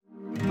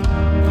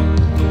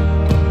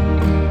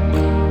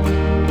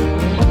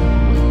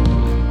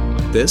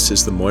This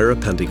is the Moira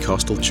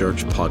Pentecostal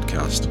Church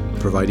podcast,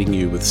 providing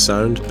you with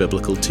sound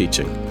biblical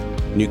teaching.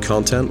 New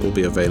content will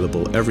be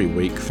available every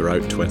week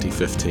throughout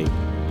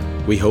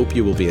 2015. We hope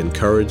you will be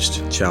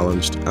encouraged,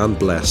 challenged, and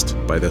blessed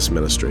by this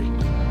ministry.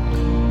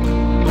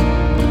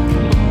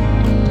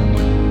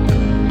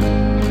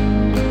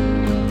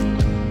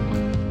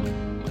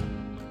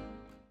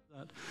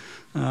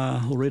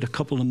 We'll read a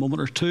couple in a moment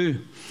or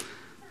two.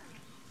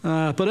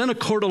 But in a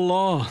court of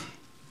law,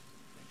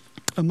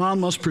 a man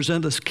must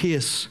present his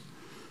case.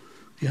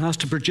 He has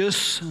to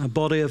produce a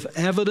body of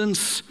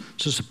evidence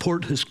to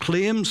support his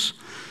claims.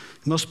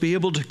 He must be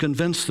able to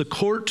convince the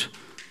court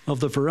of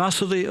the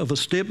veracity of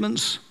his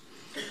statements.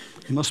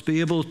 He must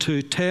be able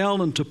to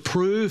tell and to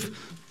prove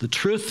the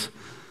truth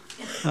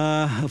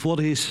of what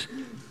he's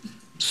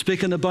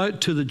speaking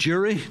about to the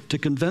jury, to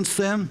convince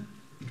them.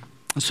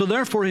 And so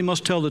therefore he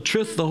must tell the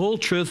truth, the whole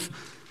truth,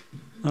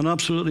 and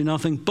absolutely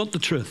nothing but the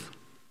truth.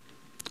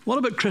 What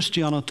about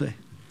Christianity?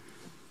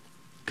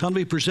 Can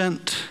we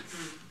present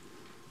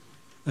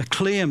a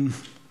claim,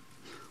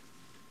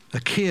 a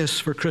case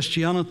for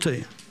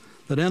Christianity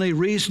that any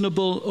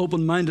reasonable,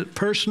 open-minded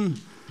person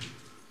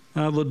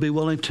would be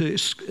willing to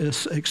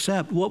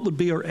accept? What would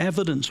be our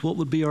evidence? What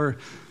would be our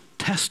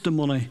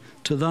testimony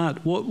to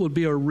that? What would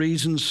be our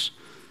reasons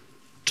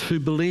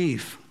to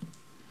believe?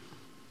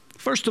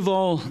 First of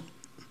all,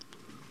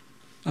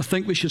 I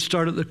think we should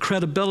start at the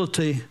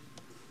credibility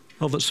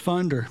of its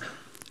founder.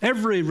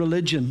 Every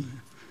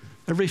religion,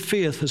 every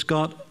faith has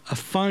got a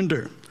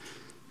founder.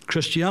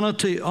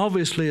 Christianity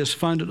obviously is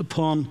founded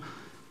upon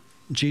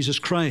Jesus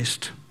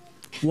Christ.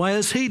 Why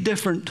is he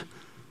different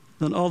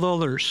than all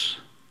others?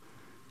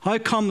 How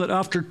come that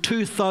after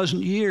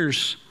 2,000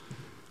 years,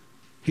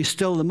 he's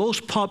still the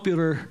most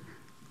popular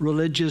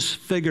religious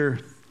figure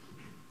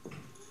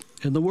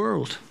in the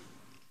world?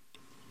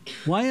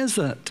 Why is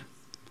that?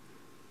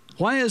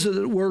 Why is it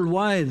that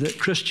worldwide that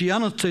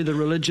Christianity, the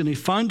religion he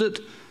founded,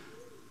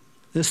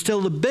 is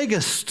still the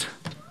biggest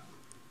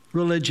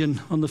religion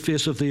on the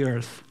face of the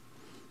earth?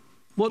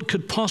 What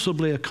could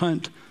possibly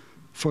account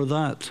for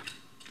that?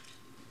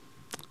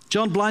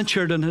 John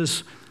Blanchard, in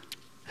his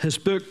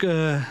book,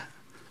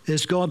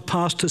 Is God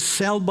Past His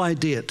Sell-By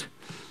Date?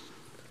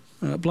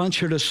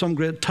 Blanchard has some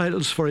great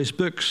titles for his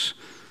books.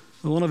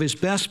 One of his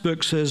best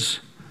books is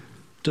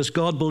Does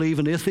God Believe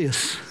in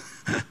Atheists?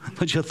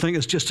 Which I think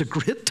is just a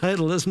great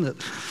title, isn't it?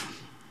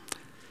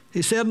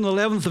 He said on the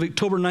 11th of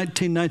October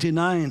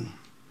 1999,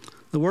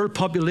 the world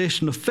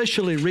population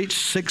officially reached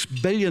 6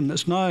 billion.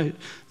 It's now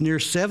near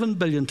 7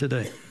 billion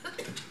today,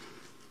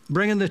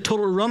 bringing the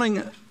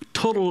running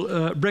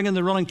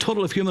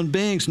total of human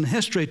beings in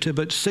history to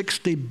about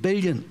 60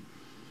 billion.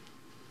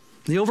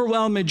 The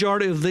overwhelming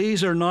majority of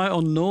these are now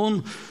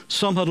unknown.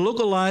 Some had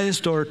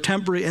localized or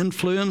temporary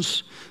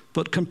influence,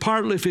 but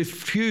comparatively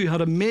few had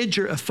a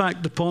major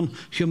effect upon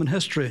human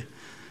history.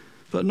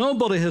 But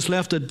nobody has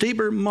left a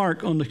deeper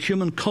mark on the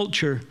human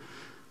culture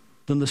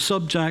than the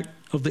subject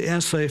of the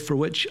essay for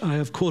which I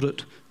have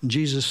quoted,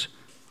 Jesus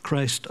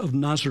Christ of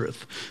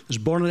Nazareth. He was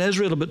born in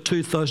Israel about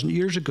 2,000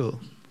 years ago.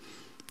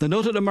 The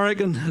noted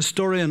American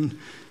historian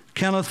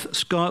Kenneth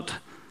Scott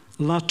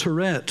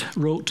LaTourette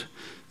wrote,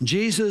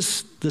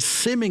 Jesus, the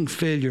seeming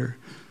failure,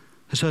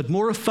 has had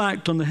more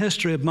effect on the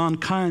history of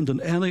mankind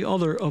than any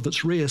other of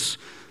its race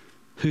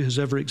who has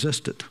ever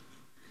existed.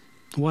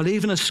 While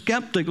even a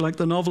skeptic like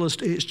the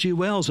novelist H.G.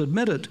 Wells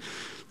admitted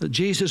that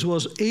Jesus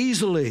was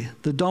easily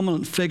the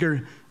dominant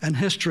figure in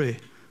history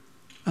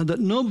and that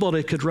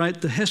nobody could write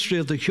the history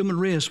of the human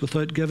race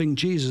without giving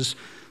Jesus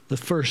the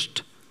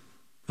first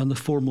and the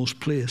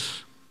foremost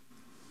place.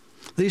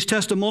 These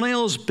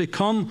testimonials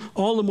become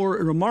all the more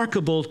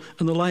remarkable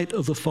in the light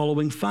of the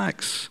following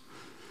facts.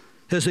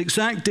 His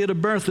exact date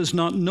of birth is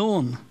not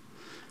known,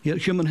 yet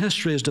human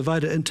history is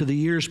divided into the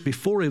years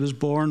before he was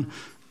born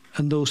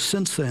and those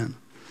since then.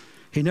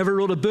 He never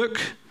wrote a book,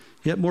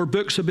 yet more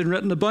books have been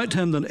written about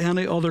him than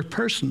any other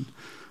person,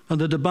 and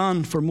the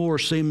demand for more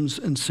seems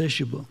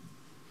insatiable.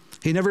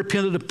 He never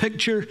painted a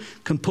picture,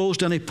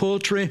 composed any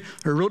poetry,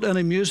 or wrote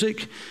any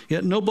music,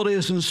 yet nobody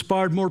has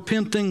inspired more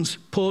paintings,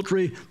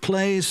 poetry,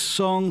 plays,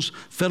 songs,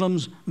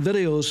 films,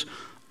 videos,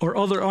 or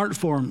other art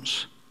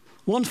forms.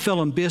 One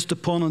film based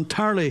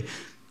entirely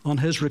on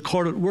his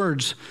recorded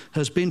words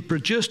has been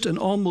produced in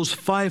almost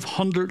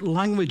 500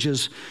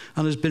 languages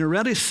and has been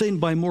already seen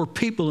by more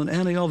people than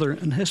any other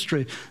in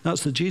history.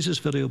 That's the Jesus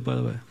video, by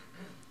the way.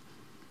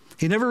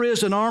 He never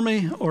raised an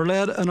army or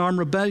led an armed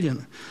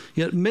rebellion,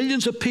 yet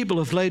millions of people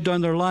have laid down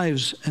their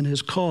lives in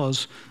his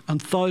cause,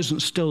 and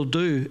thousands still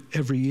do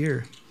every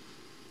year.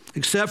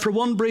 Except for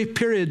one brief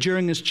period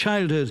during his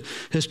childhood,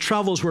 his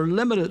travels were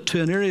limited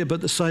to an area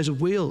about the size of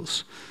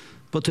Wales.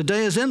 But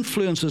today his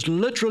influence is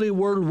literally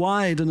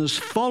worldwide, and his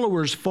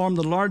followers form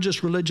the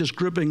largest religious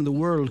grouping the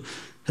world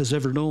has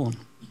ever known.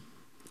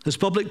 His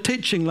public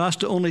teaching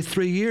lasted only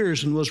 3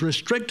 years and was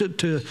restricted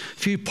to a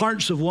few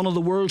parts of one of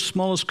the world's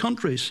smallest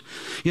countries.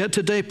 Yet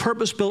today,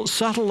 purpose-built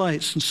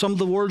satellites and some of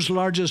the world's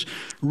largest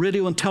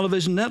radio and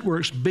television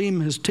networks beam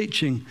his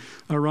teaching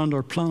around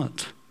our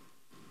planet.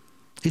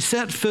 He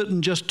set foot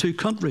in just 2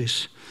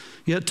 countries.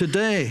 Yet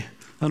today,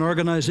 an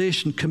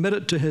organization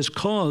committed to his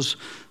cause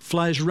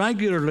flies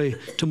regularly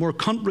to more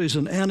countries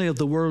than any of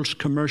the world's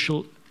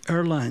commercial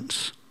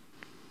airlines.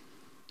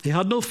 He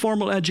had no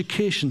formal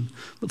education,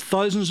 but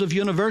thousands of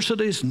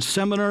universities and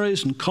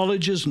seminaries and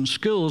colleges and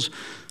schools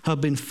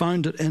have been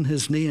founded in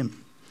his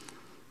name.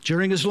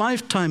 During his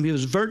lifetime, he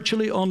was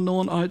virtually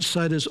unknown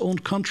outside his own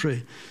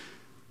country.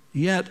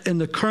 Yet, in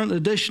the current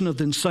edition of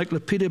the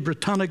Encyclopedia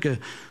Britannica,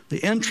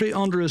 the entry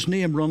under his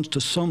name runs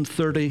to some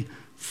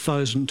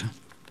 30,000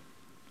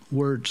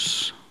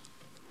 words.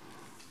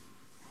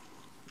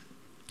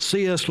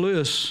 C.S.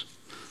 Lewis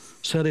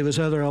said he was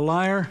either a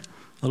liar,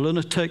 a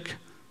lunatic,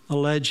 a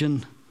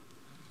legend,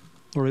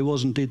 or he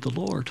was indeed the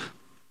Lord.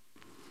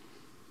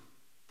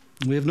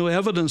 We have no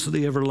evidence that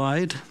he ever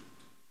lied.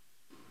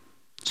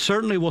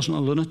 Certainly wasn't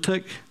a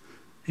lunatic.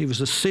 He was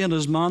the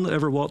sanest man that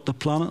ever walked the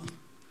planet.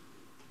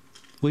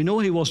 We know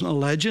he wasn't a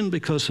legend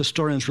because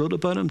historians wrote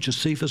about him,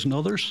 Josephus and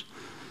others.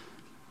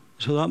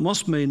 So that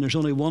must mean there's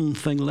only one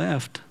thing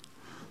left.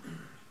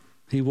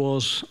 He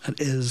was and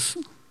is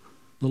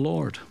the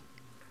Lord.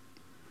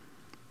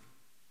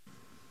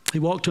 He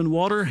walked on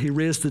water. He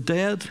raised the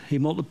dead. He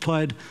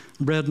multiplied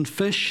bread and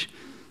fish.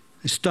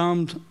 He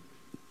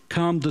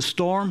calmed the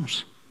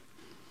storms.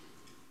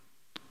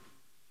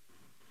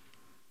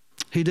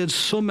 He did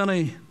so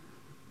many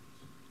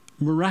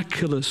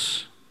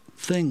miraculous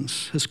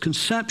things. His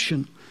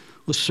conception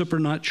was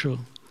supernatural.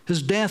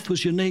 His death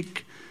was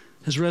unique.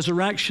 His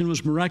resurrection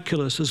was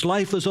miraculous. His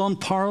life was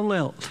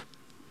unparalleled.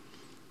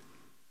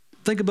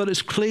 Think about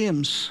his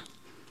claims.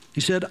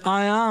 He said,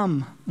 I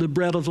am the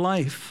bread of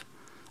life.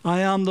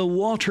 I am the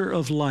water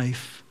of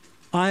life.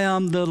 I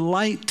am the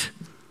light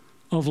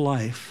of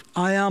life.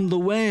 I am the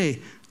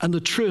way and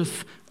the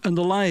truth and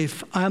the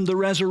life. I am the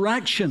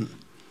resurrection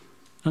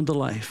and the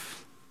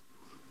life.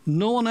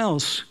 No one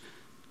else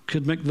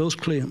could make those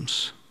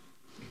claims.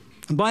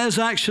 And by his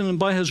action and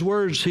by his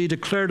words, he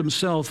declared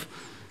himself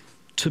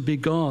to be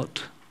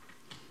God.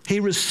 He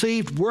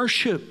received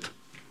worship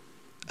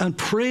and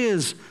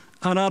praise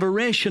and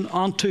adoration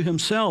unto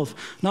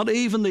himself. Not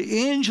even the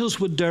angels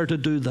would dare to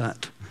do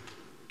that.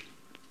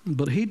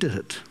 But he did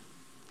it.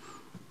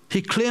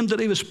 He claimed that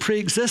he was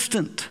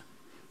pre-existent.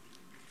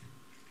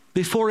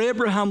 Before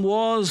Abraham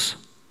was,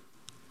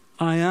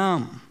 I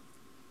am.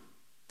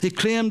 He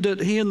claimed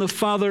that he and the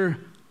Father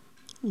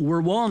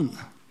were one.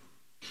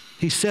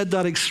 He said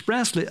that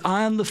expressly.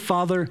 I and the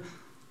Father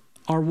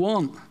are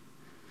one.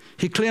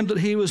 He claimed that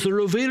he was the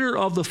revealer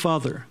of the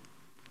Father.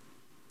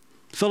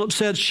 Philip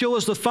said, show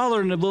us the Father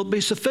and it will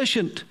be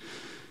sufficient.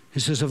 He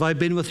says, have I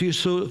been with you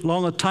so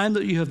long a time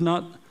that you have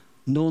not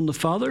known the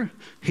Father?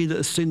 He that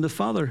has seen the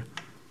Father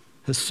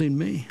has seen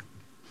me.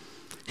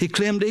 He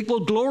claimed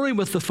equal glory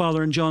with the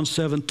Father in John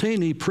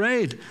 17. He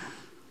prayed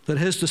that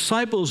his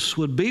disciples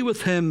would be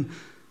with him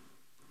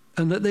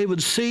and that they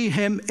would see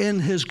him in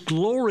his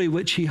glory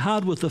which he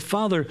had with the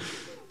Father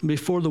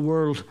before the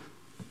world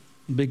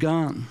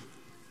began.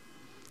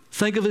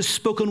 Think of his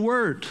spoken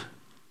word.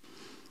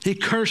 He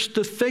cursed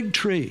the fig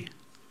tree.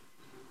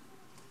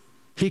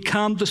 He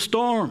calmed the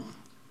storm.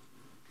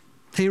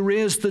 He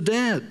raised the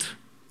dead.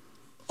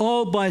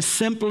 All by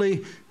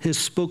simply his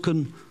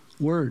spoken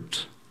word.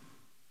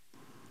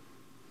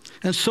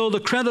 And so the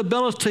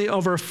credibility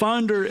of our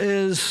founder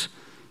is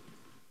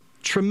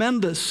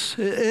tremendous.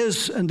 It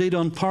is indeed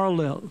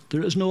unparalleled.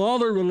 There is no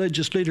other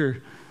religious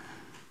leader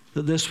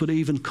that this would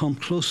even come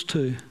close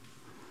to.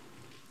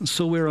 And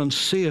so we're on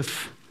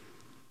safe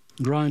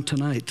ground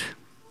tonight.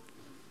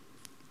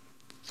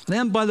 And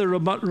then by the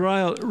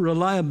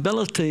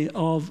reliability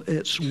of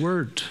its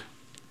word.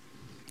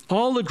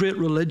 All the great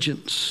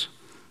religions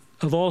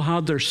have all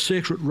had their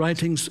sacred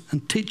writings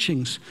and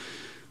teachings.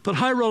 But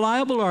how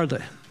reliable are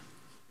they?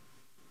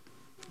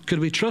 Could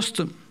we trust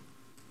them?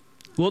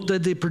 What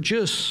did they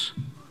produce?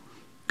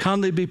 Can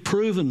they be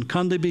proven?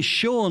 Can they be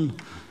shown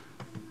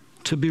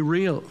to be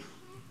real?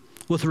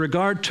 With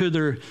regard to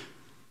their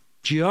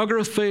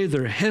geography,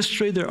 their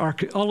history, their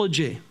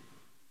archaeology.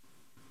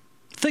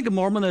 Think of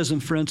Mormonism,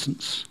 for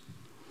instance.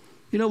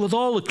 You know, with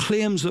all the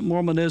claims that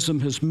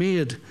Mormonism has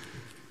made,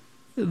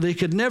 they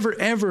could never,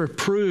 ever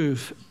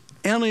prove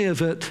any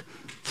of it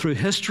through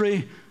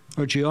history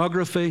or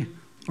geography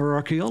or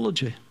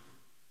archaeology.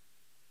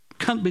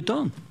 Can't be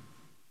done.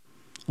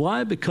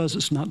 Why? Because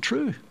it's not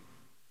true.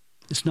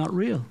 It's not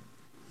real.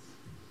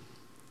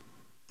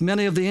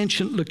 Many of the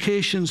ancient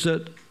locations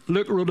that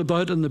Luke wrote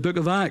about in the book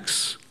of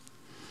Acts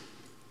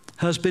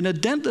has been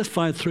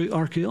identified through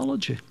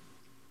archaeology.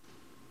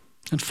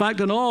 In fact,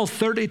 in all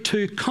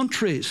 32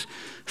 countries,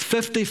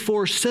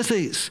 54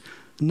 cities,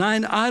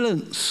 9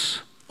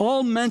 islands,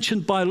 all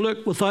mentioned by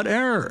Luke without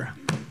error.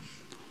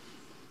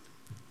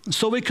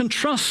 So we can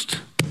trust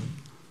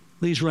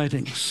these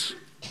writings.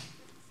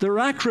 They're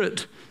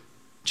accurate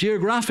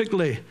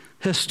geographically,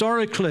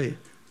 historically,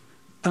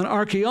 and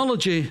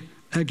archaeology,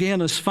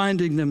 again, is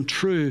finding them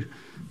true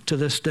to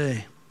this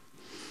day.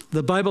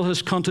 The Bible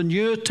has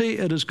continuity,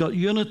 it has got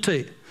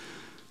unity.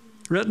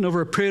 Written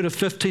over a period of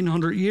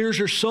 1,500 years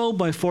or so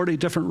by 40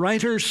 different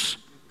writers.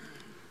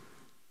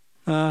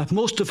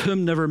 most of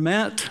whom never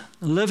met,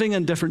 living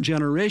in different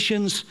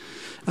generations.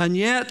 And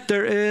yet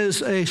there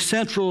is a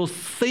central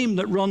theme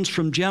that runs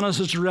from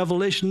Genesis to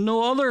Revelation.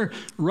 No other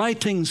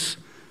writings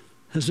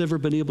has ever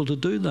been able to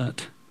do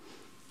that.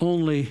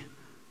 Only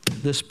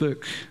this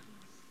book.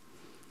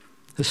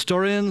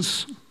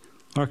 Historians,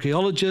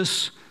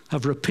 archaeologists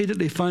have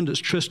repeatedly found its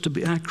truths to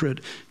be accurate.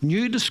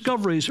 New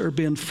discoveries are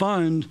being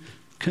found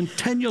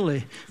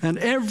continually, and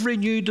every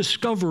new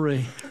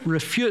discovery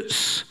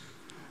refutes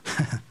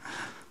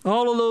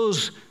all of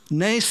those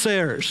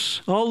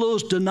naysayers, all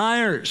those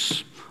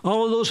deniers,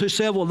 all of those who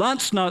say, well,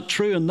 that's not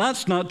true, and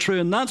that's not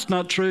true, and that's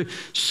not true.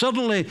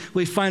 Suddenly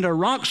we find a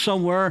rock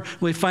somewhere,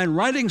 we find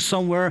writing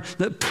somewhere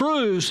that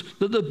proves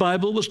that the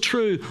Bible was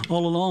true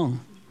all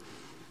along.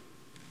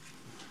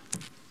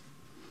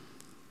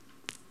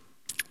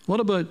 What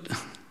about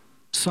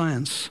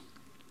science?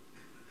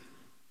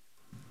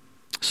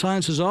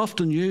 Science is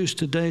often used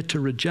today to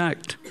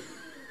reject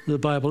the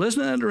Bible.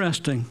 Isn't it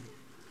interesting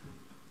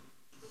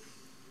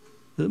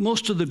that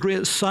most of the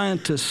great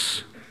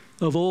scientists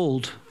of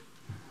old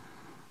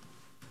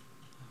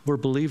were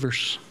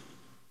believers?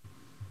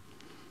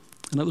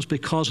 And it was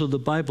because of the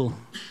Bible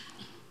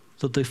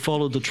that they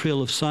followed the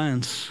trail of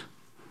science.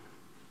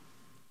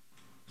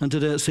 And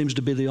today it seems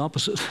to be the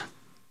opposite.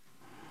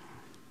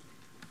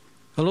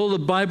 Although the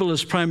Bible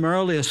is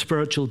primarily a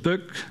spiritual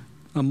book,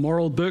 a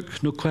moral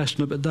book, no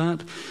question about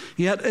that,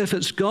 yet if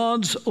it's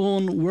God's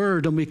own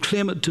word and we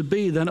claim it to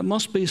be, then it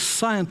must be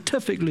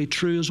scientifically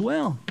true as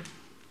well.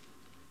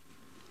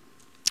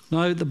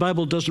 Now, the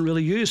Bible doesn't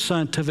really use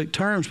scientific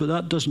terms, but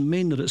that doesn't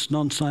mean that it's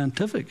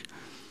non-scientific.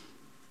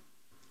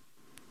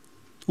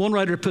 One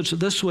writer puts it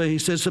this way. He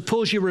says,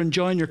 suppose you were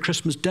enjoying your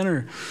Christmas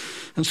dinner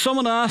and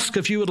someone asked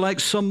if you would like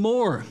some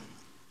more.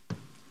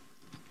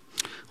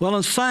 Well,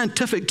 in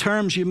scientific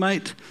terms, you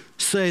might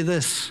say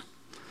this: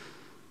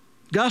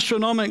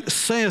 gastronomic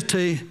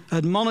satiety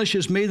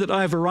admonishes me that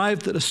I have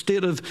arrived at a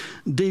state of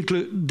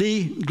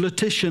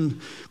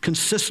deglutition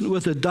consistent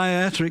with a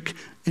dietetic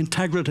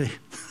integrity.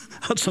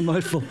 That's a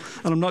mouthful,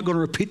 and I'm not going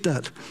to repeat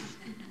that.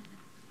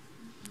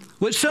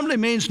 Which simply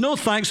means, no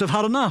thanks, I've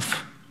had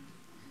enough.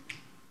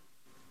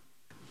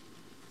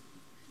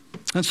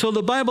 And so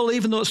the Bible,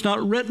 even though it's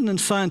not written in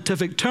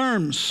scientific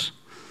terms,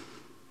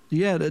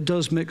 yet it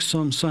does make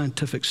some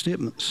scientific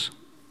statements.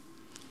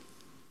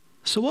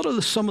 So what are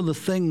some of the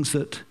things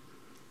that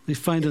we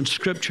find in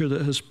Scripture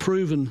that has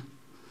proven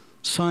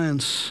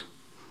science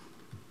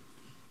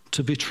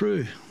to be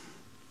true?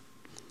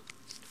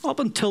 Up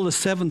until the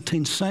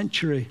 17th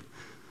century,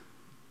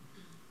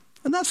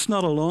 and that's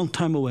not a long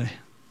time away,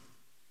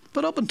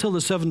 but up until the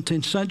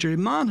 17th century,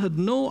 man had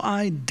no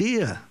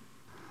idea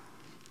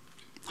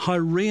how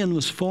rain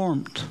was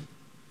formed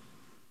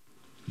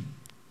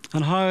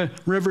and how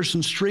rivers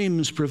and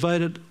streams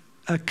provided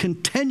a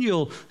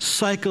continual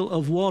cycle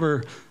of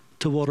water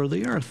to water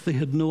the earth. They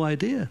had no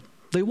idea.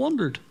 They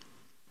wondered.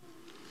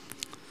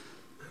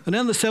 And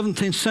in the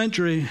 17th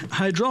century,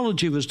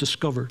 hydrology was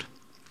discovered,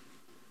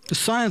 the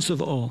science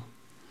of it all,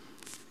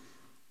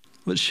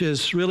 which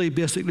is really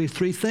basically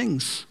three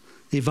things: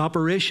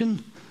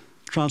 evaporation,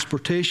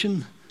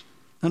 transportation,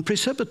 and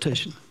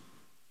precipitation.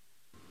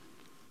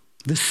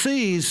 The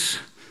seas,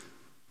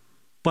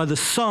 by the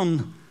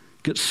sun,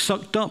 get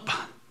sucked up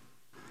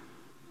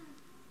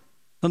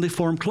and they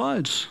form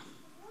clouds.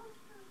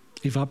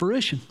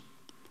 Evaporation.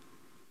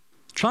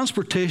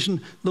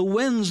 Transportation, the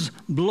winds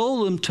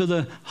blow them to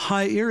the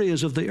high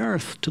areas of the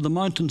earth, to the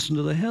mountains and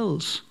to the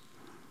hills.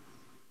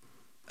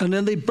 And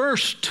then they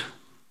burst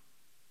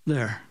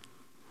there.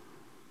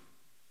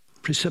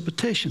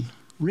 Precipitation,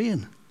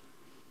 rain.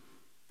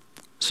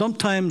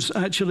 Sometimes,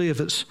 actually, if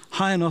it's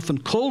high enough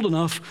and cold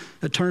enough,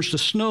 it turns to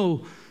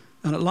snow,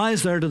 and it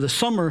lies there to the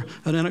summer,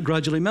 and then it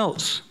gradually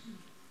melts.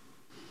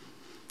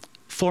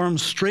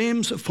 Forms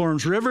streams, it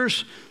forms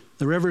rivers.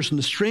 The rivers and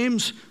the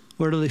streams,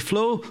 where do they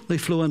flow? They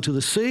flow into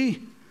the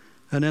sea,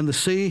 and then the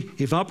sea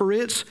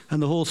evaporates, and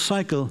the whole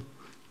cycle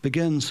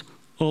begins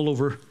all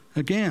over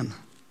again.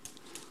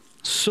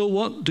 So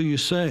what do you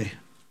say?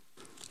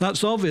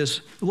 That's obvious.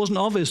 It wasn't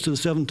obvious to the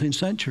 17th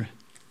century.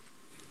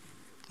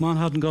 Man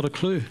hadn't got a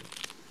clue.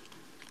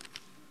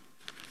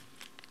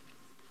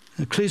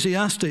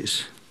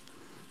 Ecclesiastes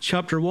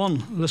chapter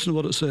 1, listen to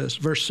what it says,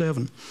 verse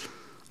 7.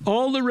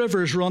 All the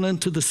rivers run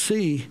into the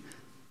sea,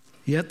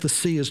 yet the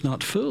sea is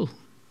not full.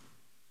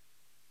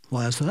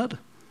 Why is that?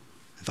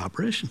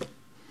 Evaporation.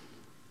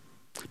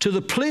 To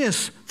the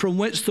place from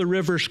which the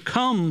rivers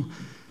come,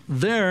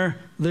 there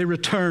they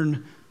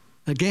return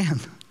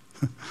again.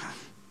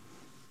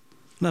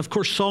 Now, of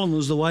course, Solomon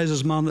was the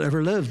wisest man that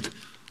ever lived.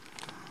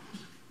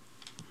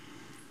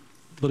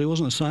 But he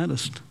wasn't a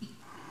scientist.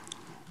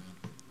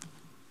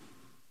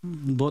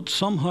 But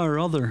somehow or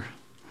other,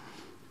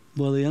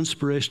 by the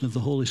inspiration of the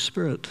Holy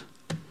Spirit,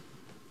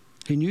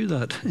 he knew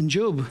that. In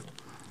Job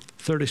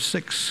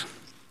 36,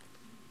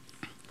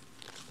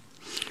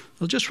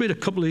 I'll just read a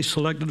couple of these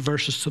selected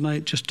verses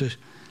tonight just to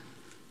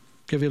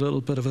give you a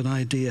little bit of an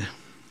idea.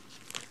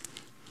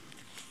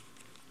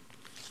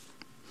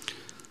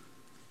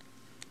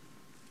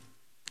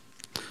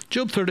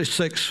 Job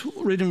 36,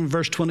 reading in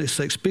verse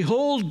 26.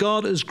 Behold,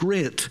 God is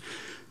great,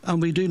 and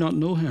we do not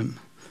know him,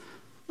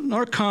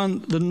 nor can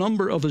the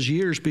number of his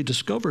years be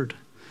discovered.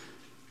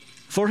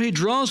 For he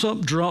draws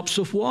up drops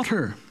of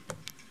water,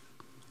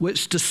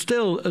 which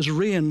distill as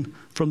rain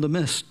from the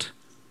mist,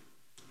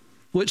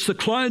 which the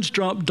clouds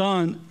drop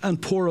down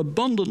and pour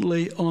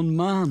abundantly on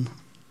man.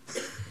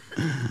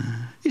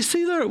 You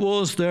see, there it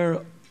was there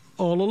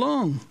all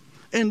along.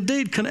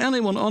 Indeed, can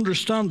anyone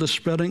understand the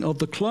spreading of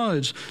the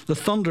clouds, the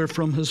thunder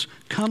from his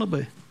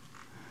canopy?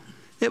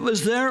 It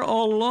was there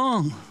all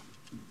along.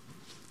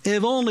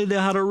 If only they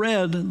had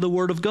read the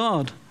Word of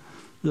God,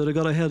 they'd have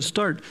got a head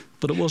start.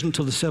 But it wasn't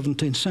until the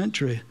 17th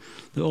century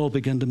that all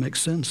began to make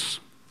sense.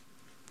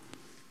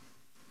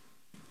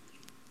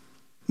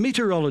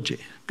 Meteorology.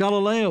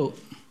 Galileo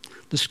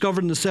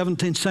discovered in the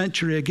 17th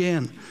century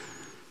again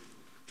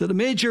that the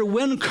major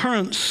wind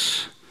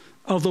currents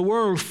of the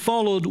world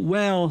followed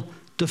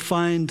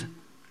well-defined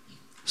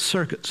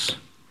circuits.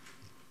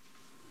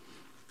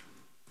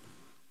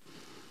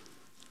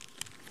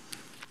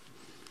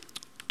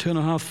 Two and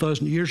a half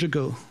thousand years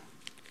ago,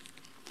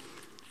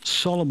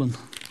 Solomon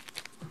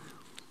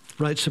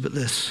writes about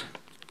this.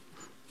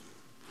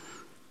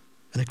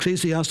 In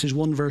Ecclesiastes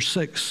 1 verse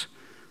 6,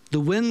 the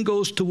wind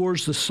goes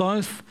towards the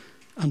south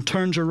and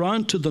turns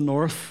around to the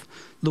north.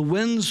 The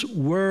winds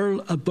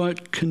whirl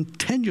about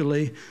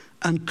continually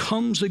and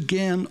comes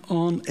again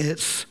on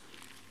its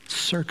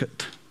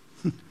circuit.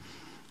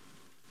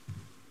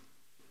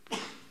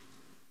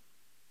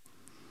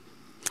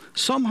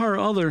 Somehow or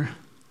other,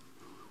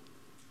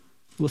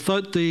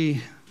 without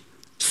the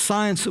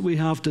science that we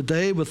have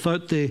today,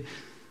 without the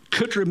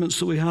accoutrements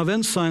that we have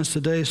in science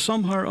today,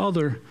 somehow or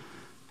other,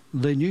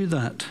 they knew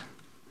that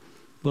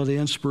by the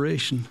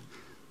inspiration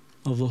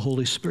of the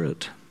Holy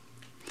Spirit.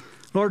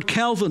 Lord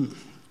Kelvin,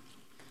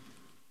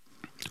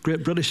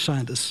 great British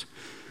scientist,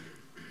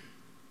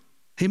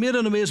 he made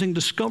an amazing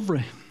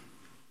discovery.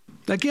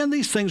 Again,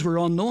 these things were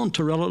unknown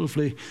to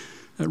relatively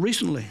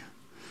recently.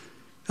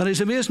 And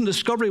his amazing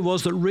discovery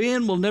was that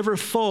rain will never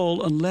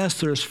fall unless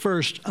there is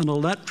first an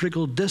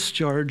electrical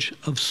discharge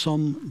of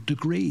some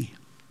degree.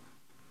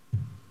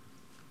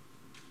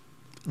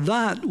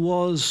 That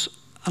was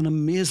an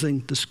amazing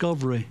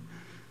discovery,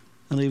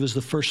 and he was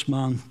the first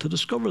man to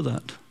discover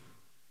that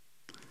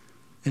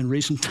in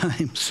recent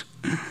times.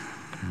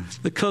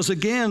 Because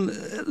again,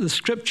 the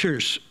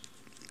scriptures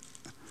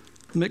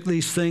make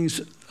these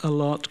things a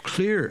lot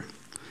clearer.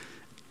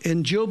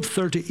 In Job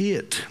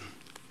 38,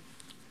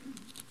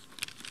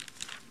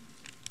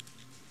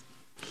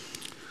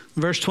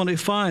 verse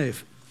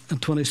 25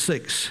 and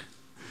 26,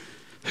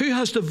 who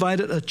has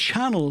divided a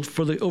channel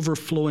for the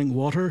overflowing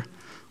water,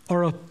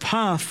 or a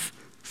path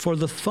for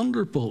the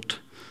thunderbolt,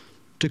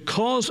 to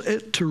cause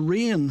it to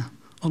rain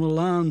on a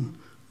land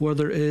where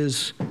there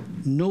is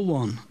no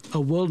one, a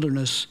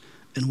wilderness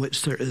in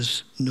which there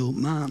is no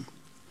man?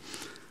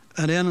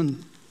 And then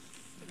in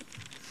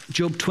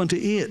Job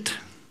 28,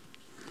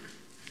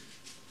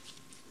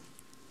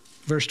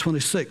 verse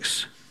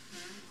 26,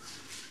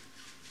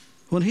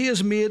 when he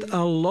has made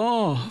a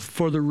law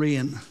for the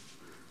rain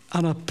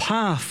and a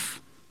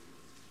path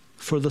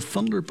for the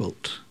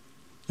thunderbolt.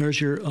 There's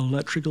your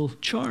electrical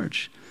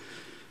charge.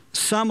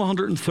 Psalm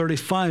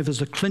 135 is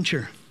a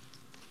clincher.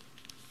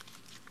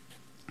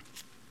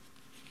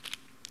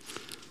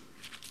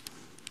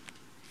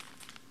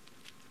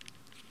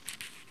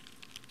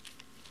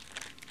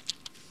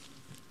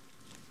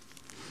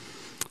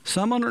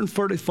 Psalm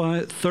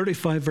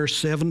 135 verse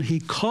 7, he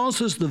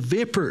causes the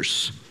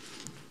vapors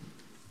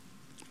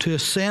to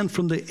ascend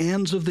from the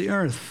ends of the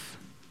earth,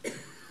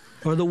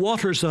 or the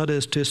waters, that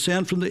is, to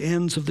ascend from the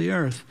ends of the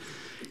earth.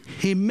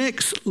 He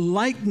makes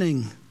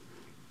lightning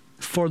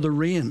for the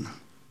rain.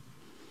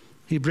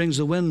 He brings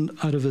the wind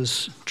out of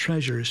his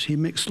treasures. He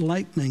makes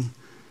lightning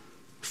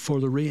for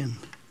the rain.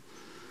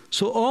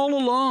 So all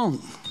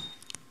along,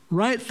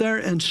 right there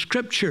in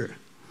Scripture,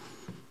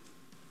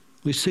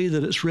 we see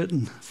that it's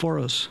written for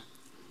us.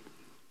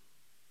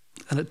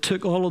 And it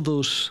took all of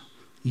those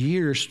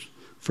years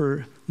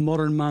for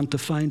modern man to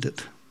find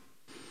it.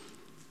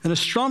 In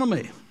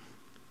astronomy,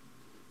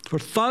 for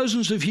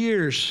thousands of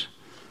years,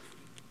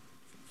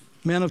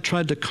 men have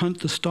tried to count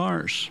the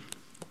stars.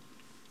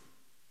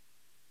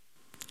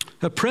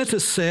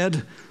 Apprentice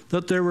said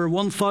that there were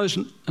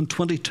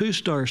 1,022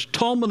 stars.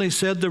 Ptolemy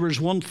said there was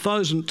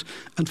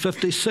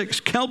 1,056.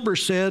 Kepler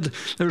said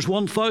there was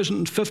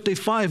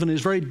 1,055, and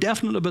he's very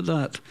definite about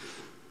that,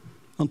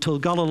 until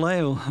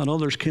Galileo and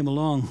others came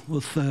along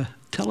with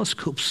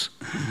telescopes,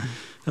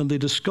 and they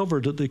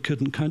discovered that they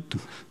couldn't count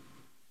them.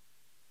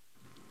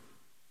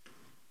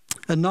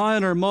 And now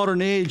in our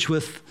modern age,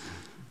 with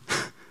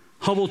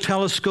Hubble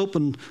telescope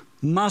and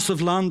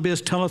massive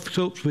land-based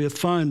telescopes, we have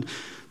found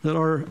that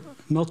our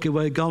Milky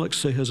Way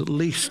galaxy has at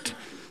least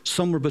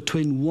somewhere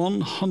between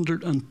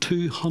 100 and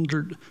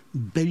 200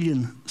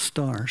 billion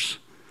stars.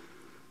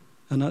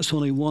 And that's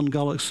only one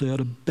galaxy out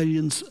of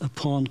billions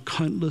upon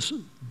countless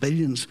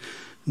billions.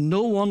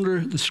 No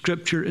wonder the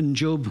scripture in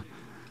Job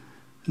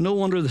No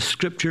wonder the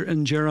scripture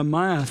in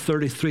Jeremiah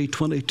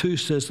 33:22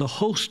 says the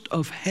host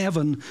of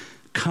heaven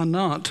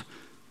cannot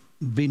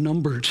be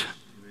numbered.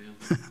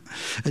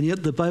 And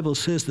yet the Bible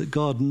says that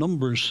God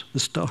numbers the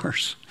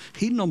stars.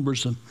 He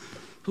numbers them,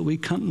 but we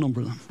can't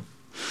number them.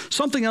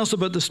 Something else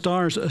about the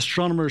stars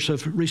astronomers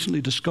have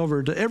recently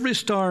discovered: that every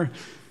star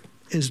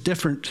is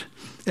different.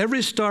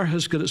 Every star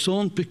has got its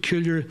own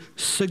peculiar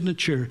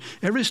signature.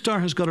 Every star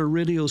has got a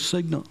radio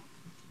signal.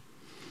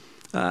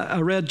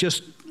 I read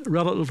just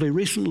relatively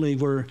recently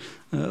where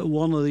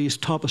one of these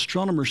top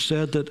astronomers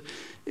said that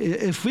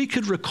if we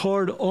could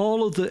record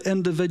all of the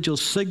individual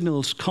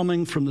signals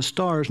coming from the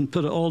stars and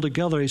put it all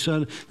together, he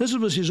said, this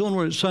was his own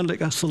word, it sounded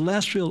like a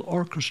celestial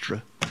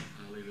orchestra.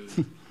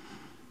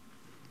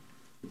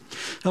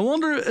 I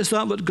wonder, is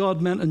that what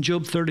God meant in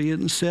Job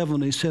 38:7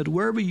 when he said,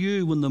 where were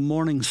you when the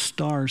morning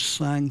stars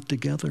sang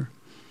together?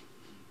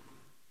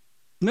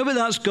 Maybe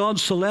that's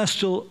God's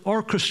celestial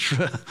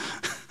orchestra.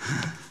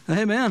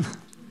 Amen.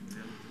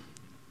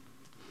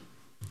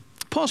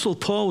 Apostle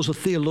Paul was a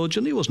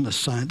theologian. He wasn't a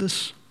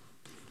scientist.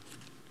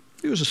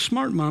 He was a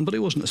smart man, but he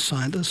wasn't a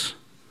scientist.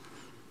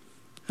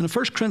 And in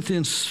 1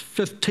 Corinthians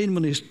 15,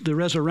 when he's the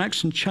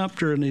resurrection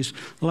chapter, and he's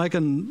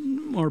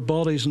likening our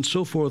bodies and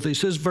so forth, he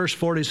says, verse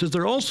 40, he says,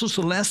 there are also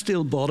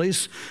celestial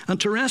bodies and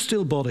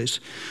terrestrial bodies.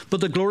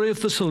 But the glory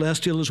of the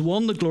celestial is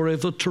one, the glory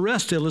of the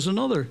terrestrial is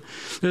another.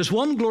 There's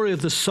one glory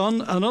of the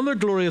sun, another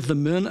glory of the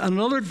moon, and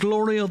another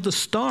glory of the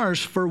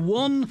stars. For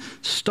one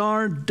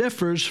star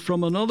differs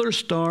from another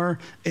star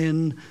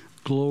in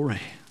glory.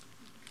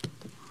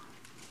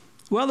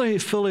 Whether he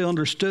fully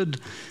understood,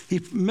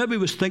 he maybe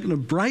was thinking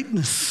of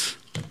brightness.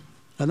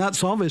 And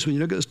that's obvious when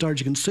you look at the stars,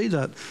 you can see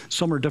that.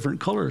 Some are different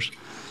colors.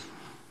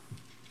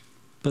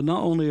 But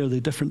not only are they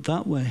different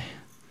that way,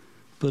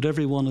 but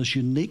every one is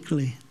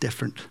uniquely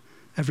different.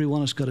 Every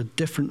one has got a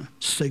different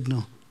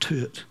signal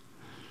to it.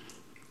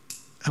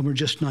 And we're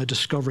just now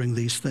discovering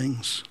these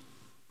things.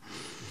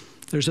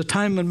 There's a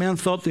time when men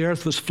thought the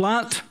earth was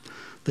flat.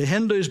 The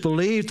Hindus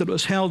believed that it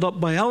was held up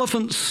by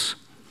elephants.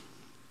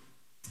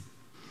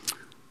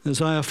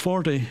 Isaiah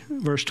 40,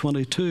 verse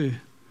 22,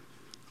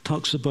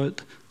 talks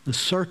about the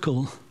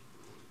circle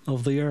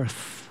of the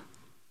earth.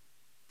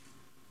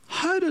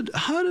 How did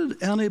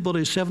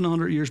anybody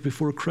 700 years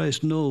before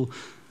Christ know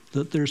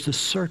that there's the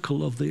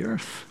circle of the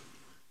earth?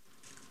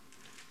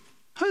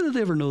 How did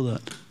they ever know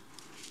that?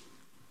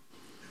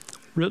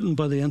 Written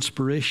by the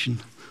inspiration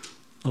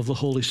of the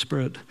Holy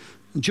Spirit.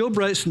 And Job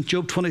writes in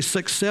Job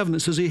 26:7,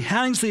 it says, he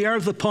hangs the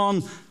earth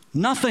upon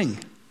nothing.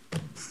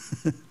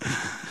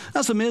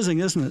 That's amazing,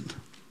 isn't it?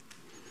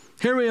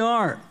 Here we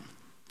are,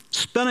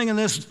 spinning in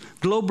this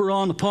globe we're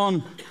on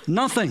upon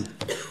nothing.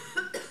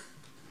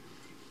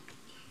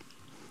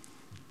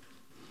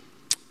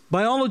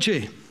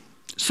 Biology,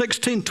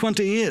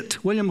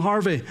 1628, William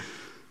Harvey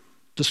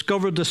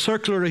discovered the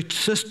circulatory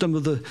system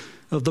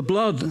of the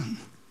blood,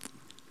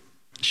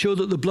 showed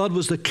that the blood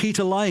was the key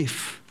to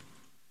life.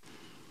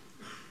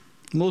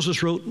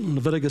 Moses wrote in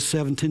Leviticus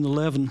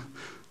 17:11,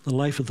 the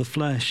life of the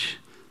flesh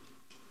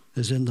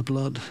is in the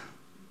blood.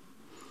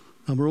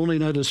 And we're only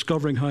now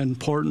discovering how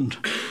important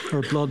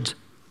our blood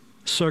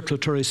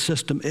circulatory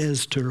system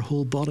is to our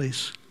whole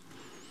bodies.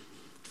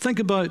 Think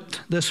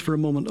about this for a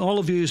moment. All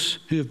of you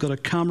who have got a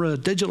camera, a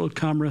digital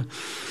camera,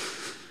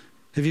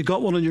 if you've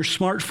got one on your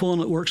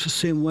smartphone, it works the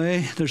same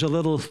way. There's a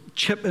little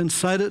chip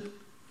inside it,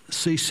 a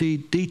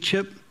CCD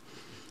chip,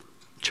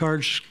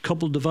 charge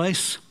coupled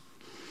device.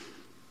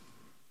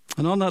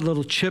 And on that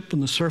little chip on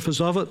the surface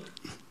of it,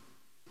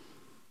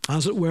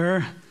 as it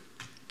were,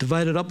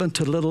 divided up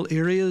into little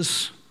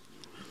areas.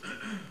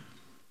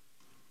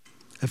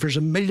 If there's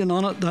 1 million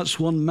on it, that's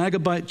 1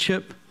 megabyte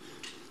chip,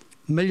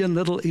 1 million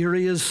little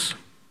areas.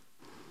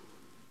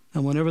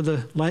 And whenever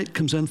the light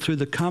comes in through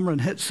the camera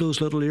and hits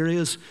those little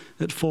areas,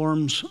 it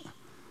forms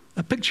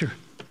a picture.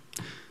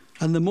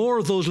 And the more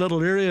of those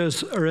little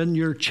areas are in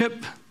your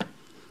chip,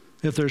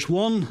 if there's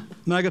 1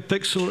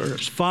 megapixel, or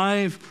it's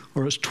 5,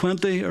 or it's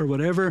 20, or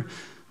whatever,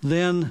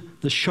 then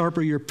the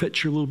sharper your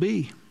picture will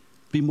be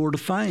more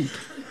defined.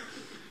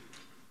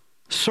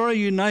 Sorry,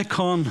 you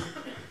Nikon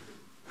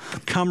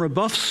camera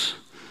buffs,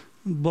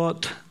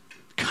 but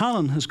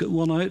Canon has got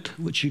one out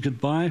which you could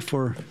buy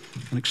for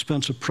an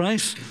expensive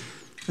price.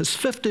 It's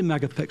 50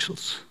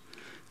 megapixels.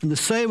 And they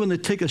say when they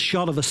take a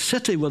shot of a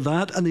city with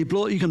that and they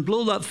blow it, you can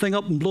blow that thing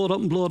up and blow it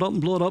up and blow it up and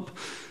blow it up.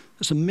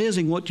 It's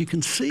amazing what you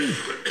can see.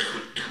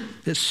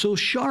 It's so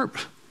sharp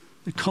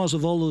because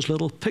of all those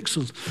little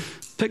pixels.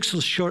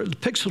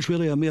 Pixels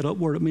really are made up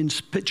word. It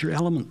means picture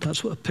element.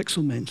 That's what a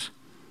pixel means.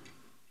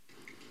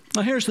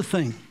 Now here's the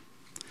thing.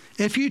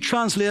 If you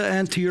translate it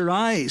into your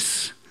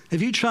eyes,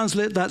 if you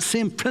translate that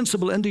same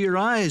principle into your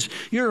eyes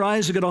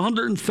have got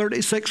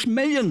 136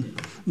 million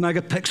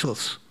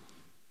megapixels.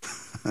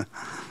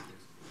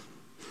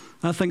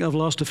 I think I've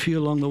lost a few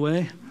along the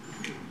way.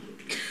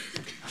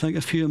 I think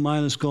a few of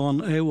mine has gone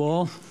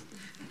AWOL.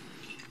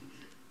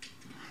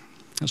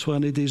 That's why I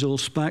need these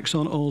old specs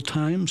on all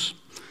times.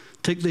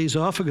 Take these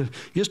off.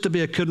 Used to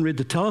be I couldn't read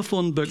the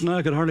telephone book. Now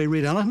I could hardly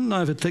read anything.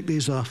 Now if I take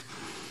these off.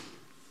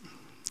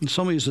 And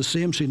some of you is the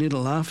same, so you need to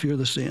laugh, you're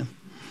the same.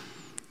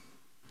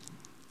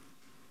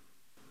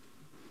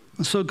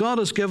 And so God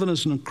has given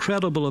us an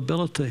incredible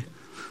ability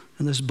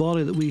in this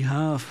body that we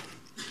have.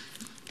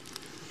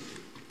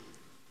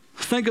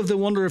 Think of the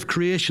wonder of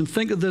creation.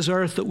 Think of this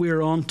earth that we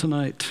are on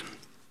tonight.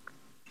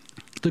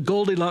 The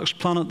Goldilocks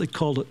planet, they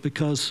called it,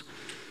 because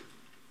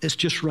it's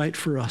just right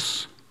for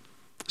us.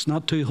 It's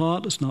not too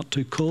hot, it's not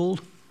too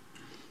cold.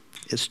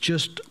 It's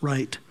just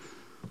right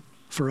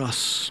for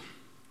us.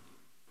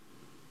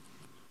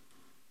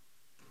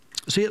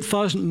 It's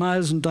 8,000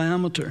 miles in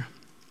diameter.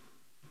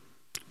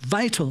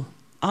 Vital,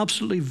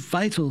 absolutely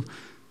vital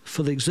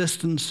for the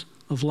existence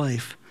of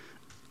life.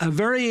 A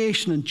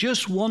variation in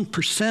just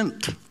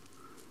 1%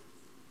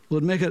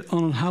 would make it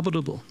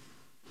uninhabitable.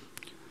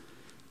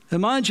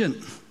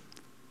 Imagine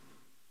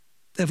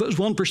if it was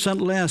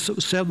 1% less, it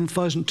was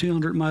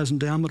 7,200 miles in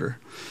diameter.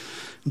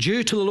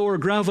 Due to the lower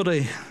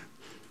gravity,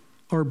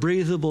 our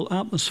breathable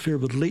atmosphere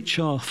would leach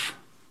off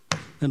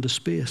into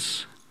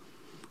space.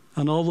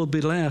 And all will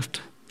be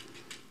left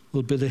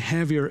will be the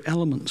heavier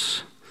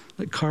elements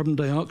like carbon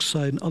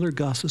dioxide and other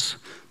gases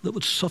that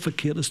would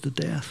suffocate us to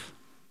death.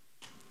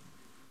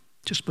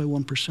 Just by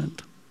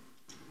 1%.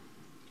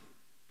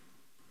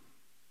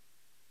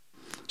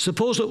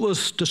 Suppose it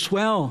was to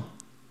swell.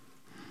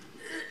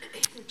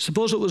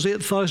 Suppose it was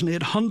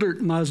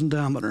 8,800 miles in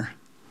diameter.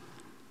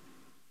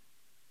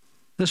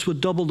 This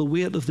would double the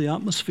weight of the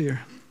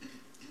atmosphere.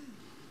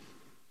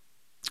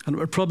 And it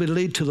would probably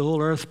lead to the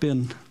whole earth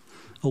being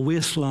a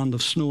wasteland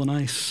of snow and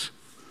ice.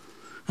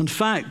 In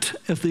fact,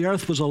 if the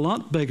earth was a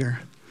lot bigger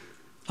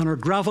and our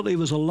gravity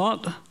was a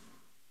lot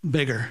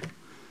bigger,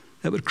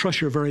 it would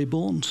crush our very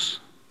bones.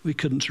 We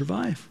couldn't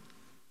survive.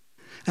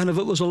 And if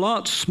it was a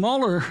lot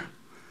smaller,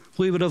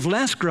 we would have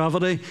less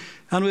gravity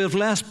and we have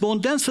less bone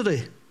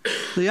density.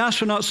 The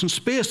astronauts in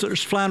space that are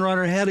flying around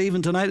our head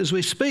even tonight as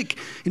we speak,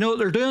 you know what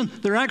they're doing?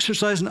 They're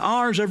exercising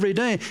hours every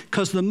day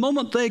because the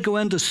moment they go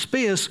into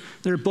space,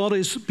 their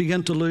bodies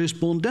begin to lose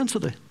bone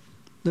density.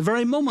 The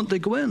very moment they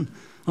go in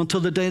until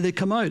the day they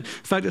come out. In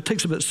fact, it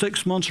takes about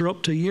 6 months or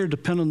up to a year,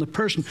 depending on the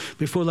person,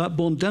 before that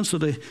bone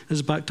density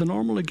is back to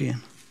normal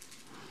again.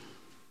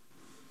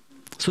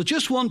 So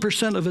just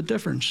 1% of a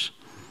difference.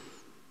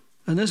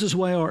 And this is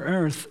why our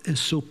earth is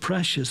so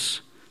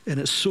precious and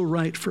it's so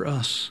right for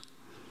us.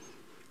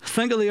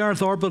 Think of the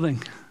earth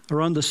orbiting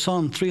around the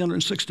sun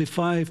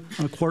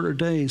 365.25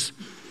 days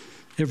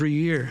every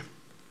year.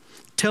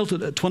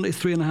 Tilted at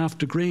 23.5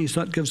 degrees,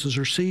 that gives us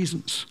our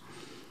seasons.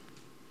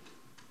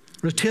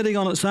 Rotating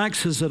on its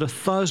axis at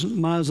 1,000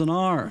 miles an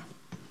hour,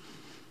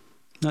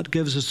 that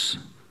gives us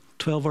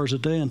 12 hours a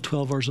day and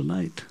 12 hours a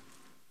night.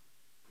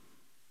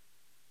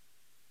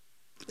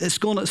 It's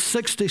going at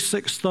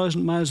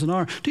 66,000 miles an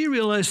hour. Do you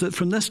realize that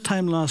from this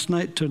time last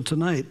night to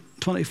tonight,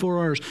 24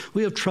 hours,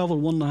 we have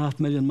traveled 1.5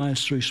 million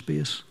miles through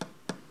space?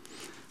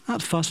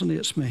 That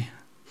fascinates me.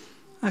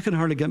 I can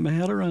hardly get my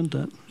head around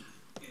that.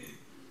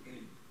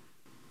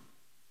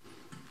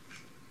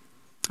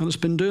 And it's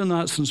been doing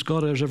that since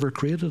God has ever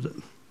created it.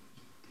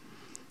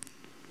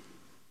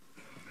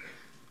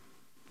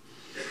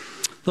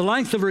 The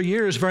length of our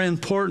year is very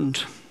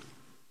important.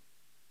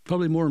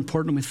 Probably more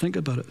important when we think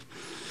about it.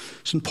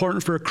 It's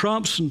important for our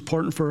crops,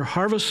 important for our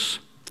harvests.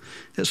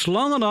 It's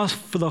long enough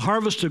for the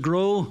harvest to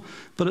grow,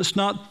 but it's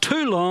not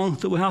too long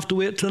that we have to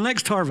wait till the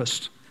next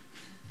harvest.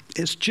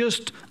 It's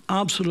just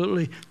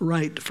absolutely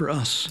right for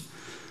us.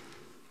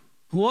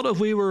 What if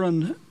we were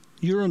on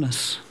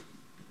Uranus?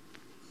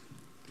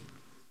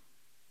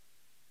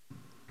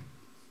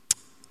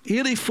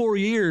 84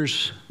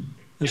 years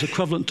is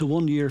equivalent to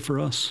 1 year for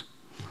us.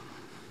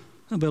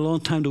 That'd be a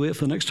long time to wait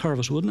for the next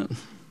harvest, wouldn't it?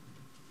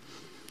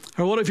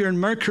 Or what if you're in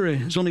Mercury?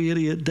 It's only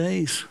 88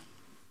 days.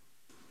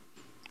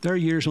 Their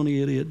year's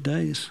only 88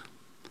 days.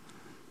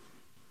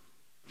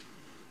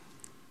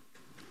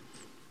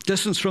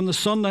 Distance from the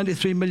sun,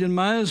 93 million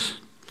miles.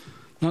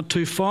 Not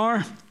too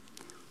far,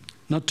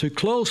 not too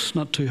close,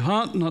 not too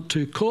hot, not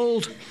too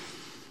cold.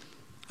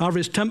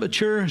 Average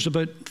temperature is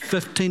about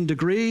 15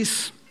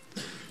 degrees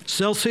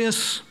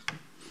Celsius.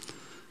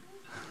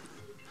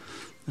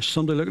 There's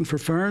somebody looking for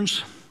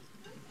ferns.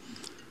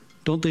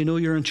 Don't they know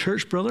you're in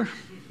church, brother?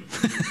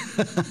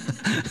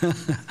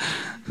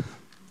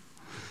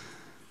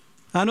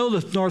 I know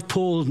the North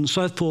Pole and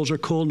South Poles are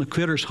cold and the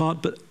equator's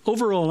hot, but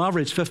overall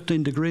average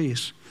 15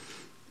 degrees.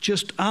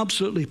 Just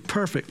absolutely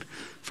perfect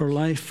for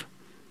life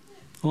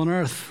on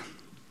Earth.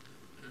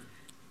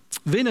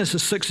 Venus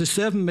is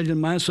 67 million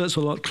miles, so that's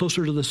a lot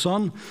closer to the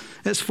sun.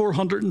 It's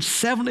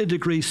 470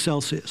 degrees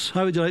Celsius.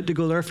 How would you like to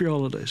go there for your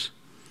holidays?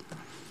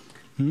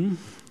 You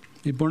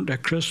burnt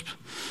that crisp.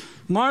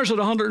 Mars at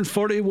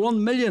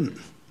 141 million.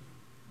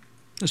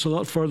 It's a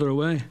lot further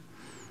away.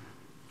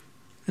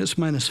 It's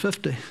minus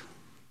 50.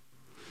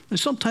 And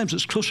sometimes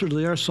it's closer to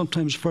the Earth,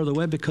 sometimes further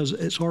away because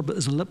its orbit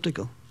is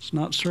elliptical. It's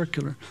not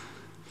circular.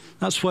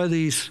 That's why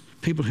these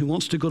people who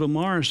wants to go to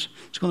Mars,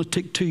 it's going to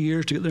take 2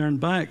 years to get there and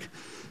back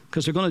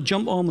because they're going to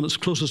jump on when it's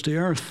closest to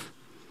Earth.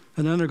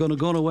 And then they're going to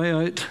go on a way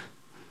out.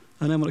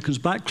 And then when it comes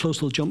back close,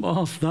 they'll jump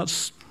off.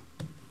 That's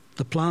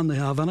the plan they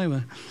have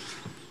anyway.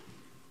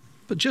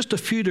 But just a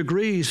few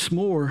degrees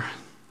more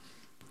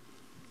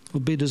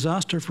would be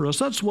disaster for us.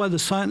 That's why the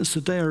scientists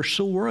today are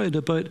so worried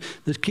about,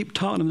 they keep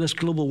talking about this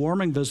global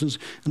warming business,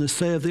 and they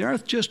say if the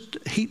earth just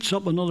heats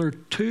up another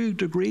 2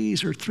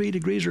 degrees or 3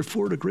 degrees or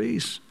 4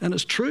 degrees, and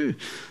it's true,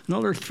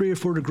 another 3 or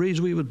 4 degrees,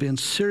 we would be in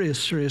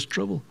serious, serious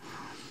trouble.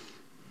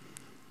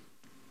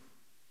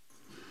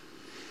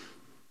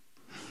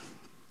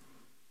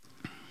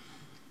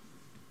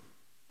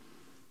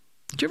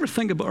 Do you ever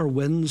think about our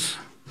winds?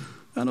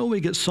 I know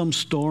we get some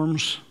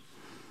storms,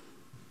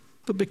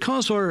 but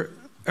because our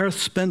Earth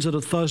spins at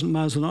 1,000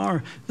 miles an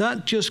hour,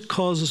 that just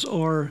causes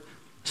our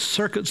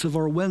circuits of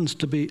our winds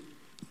to be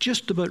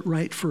just about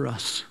right for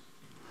us.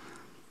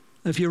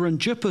 If you're in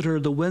Jupiter,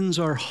 the winds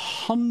are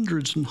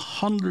hundreds and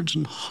hundreds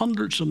and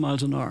hundreds of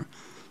miles an hour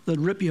that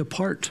rip you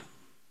apart.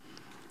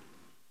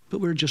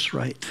 But we're just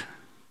right.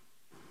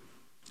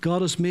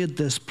 God has made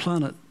this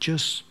planet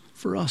just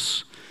for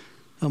us.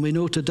 And we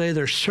know today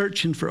they're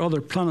searching for other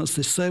planets.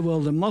 They say, well,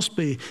 there must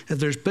be, if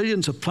there's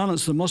billions of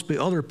planets, there must be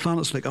other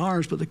planets like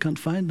ours, but they can't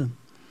find them.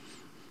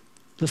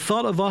 The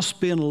thought of us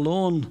being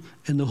alone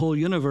in the whole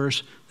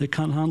universe, they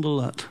can't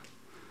handle that.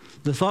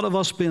 The thought of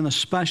us being a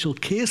special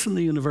case in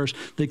the universe,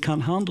 they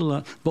can't handle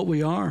that. But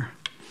we are.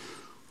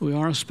 We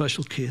are a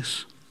special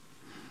case.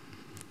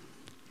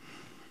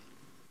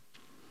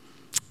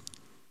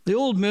 The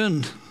old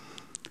moon,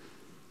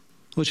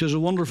 which is a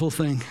wonderful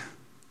thing.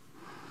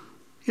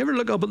 You ever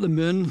look up at the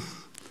moon?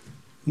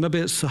 Maybe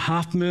it's a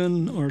half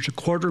moon or it's a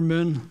quarter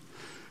moon,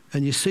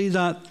 and you see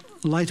that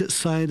lighted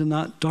side and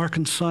that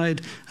darkened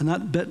side, and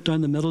that bit down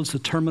the middle is the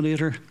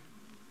terminator.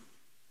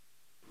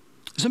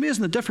 It's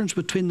amazing the difference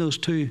between those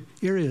two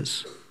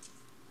areas.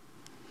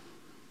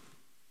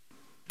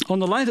 On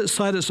the lighted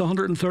side, it's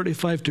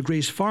 135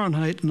 degrees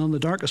Fahrenheit, and on the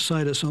darkest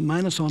side, it's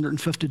minus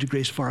 150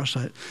 degrees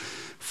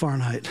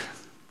Fahrenheit.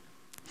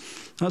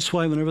 That's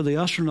why whenever the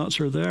astronauts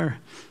are there,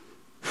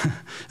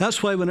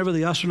 that's why whenever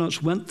the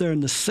astronauts went there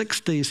in the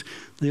 60s,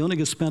 they only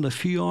could spend a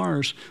few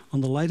hours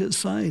on the lighted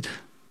side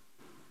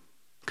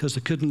because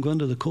they couldn't go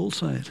into the cold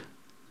side.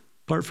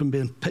 Apart from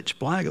being pitch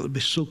black, it would be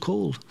so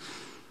cold.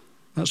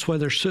 That's why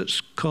their suits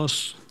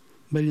cost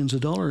millions of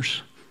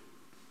dollars,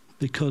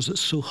 because it's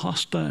so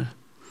hostile.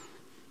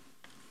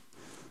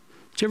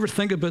 Do you ever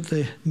think about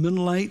the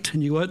moonlight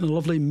and you go out in a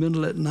lovely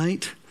moonlit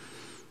night?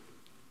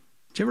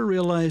 Do you ever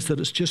realize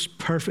that it's just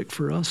perfect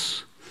for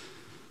us?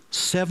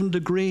 7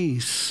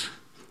 degrees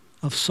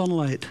of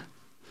sunlight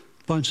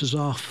bounces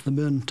off the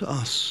moon to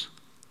us.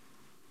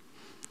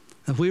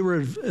 If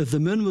the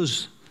moon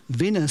was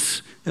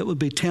Venus, it would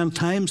be 10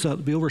 times that. It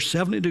would be over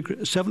 70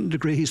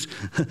 degrees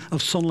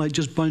of sunlight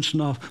just bouncing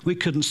off. We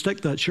couldn't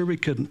stick that, sure we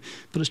couldn't.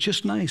 But it's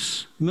just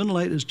nice.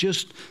 Moonlight is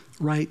just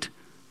right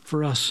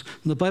for us.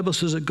 And the Bible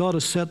says that God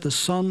has set the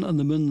sun and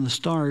the moon and the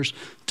stars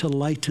to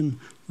lighten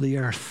the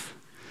earth.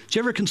 Do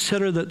you ever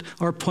consider that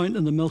our point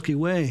in the Milky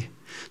Way,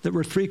 that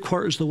we're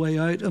 3/4 of the way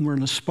out and we're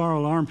in a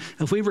spiral arm?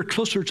 If we were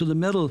closer to the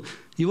middle,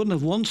 you wouldn't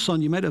have one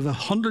sun, you might have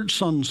 100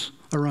 suns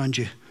around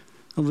you,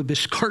 and we'd be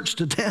scorched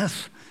to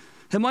death.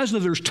 Imagine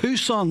if there's 2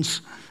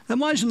 suns.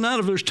 Imagine that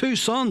if there's 2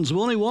 suns.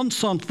 Well, only one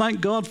sun,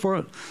 thank God for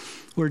it.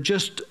 We're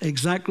just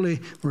exactly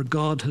where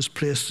God has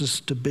placed us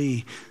to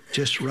be,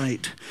 just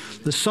right.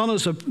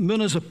 The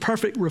moon is a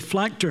perfect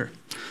reflector.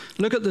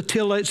 Look at the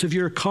taillights of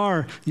your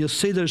car, and you'll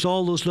see there's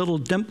all those little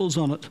dimples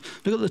on it.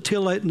 Look at the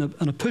taillight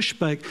in a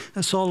pushback,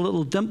 it's all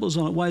little dimples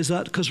on it. Why is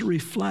that? Because it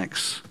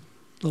reflects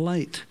the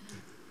light.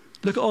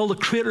 Look at all the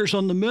craters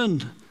on the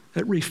moon.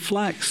 It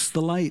reflects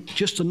the light,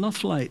 just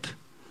enough light.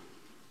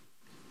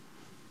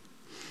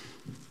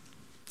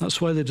 That's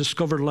why they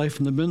discovered life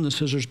on the moon. That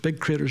says there's big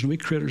craters and wee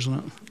craters on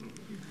it.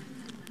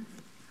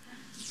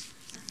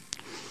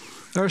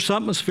 Earth's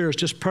atmosphere is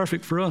just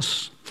perfect for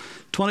us.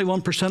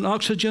 21%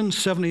 oxygen,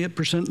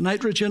 78%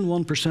 nitrogen,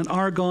 1%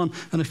 argon,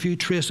 and a few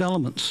trace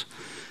elements.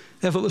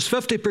 If it was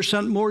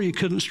 50% more, you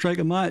couldn't strike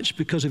a match,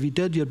 because if you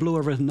did, you'd blow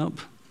everything up.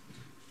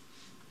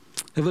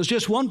 If it was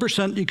just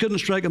 1%, you couldn't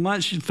strike a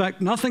match. In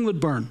fact, nothing would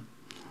burn.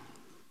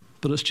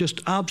 But it's just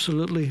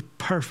absolutely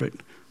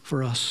perfect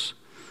for us.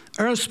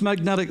 Earth's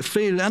magnetic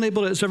field,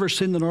 anybody that's ever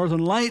seen the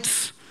Northern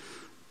Lights,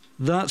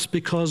 that's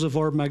because of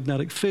our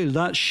magnetic field.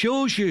 That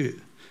shows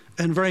you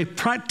in very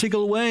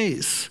practical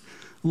ways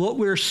what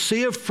we're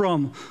saved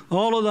from.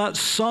 All of that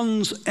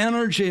sun's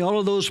energy, all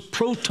of those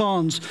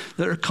protons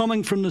that are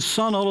coming from the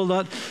sun, all of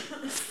that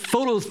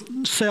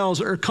photocells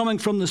that are coming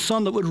from the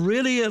sun that would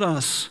radiate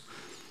us,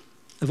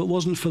 if it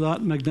wasn't for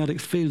that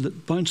magnetic field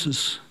that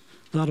bounces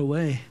that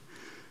away.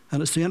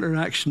 And it's the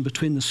interaction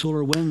between the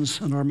solar winds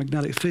and our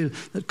magnetic field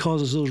that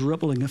causes those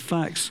rippling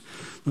effects,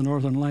 the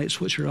Northern Lights,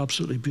 which are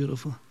absolutely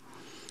beautiful.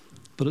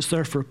 But it's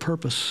there for a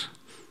purpose.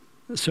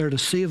 It's there to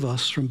save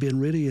us from being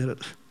radiated.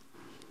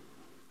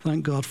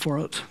 Thank God for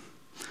it.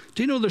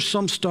 Do you know there's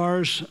some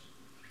stars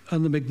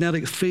and the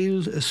magnetic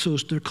field is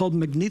they're called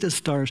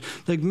magnetostars.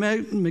 The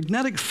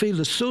magnetic field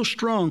is so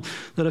strong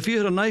that if you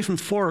had a knife and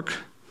fork,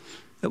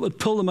 it would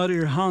pull them out of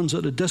your hands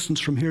at a distance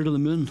from here to the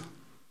moon.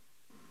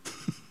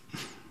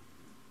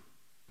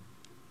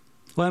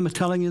 Why am I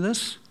telling you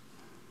this?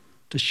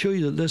 To show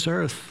you that this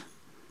earth,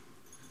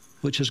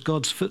 which is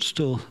God's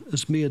footstool,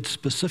 is made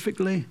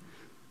specifically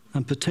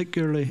and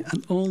particularly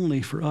and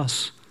only for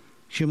us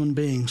human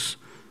beings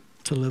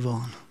to live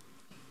on.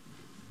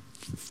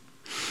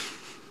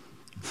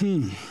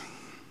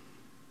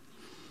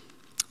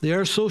 The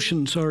Earth's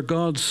oceans are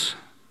God's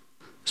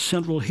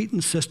central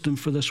heating system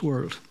for this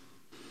world,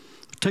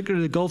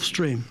 particularly the Gulf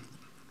Stream.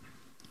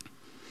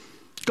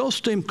 The Gulf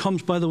Stream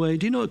comes, by the way,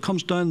 do you know it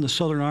comes down the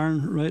Southern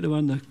Ireland, right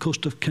around the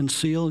coast of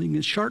Kinsale? You can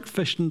get shark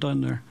fishing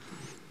down there.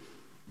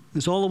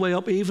 It's all the way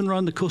up even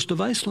around the coast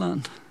of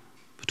Iceland,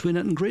 between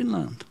it and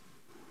Greenland.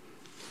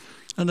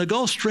 And the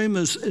Gulf Stream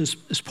is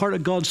part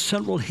of God's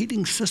central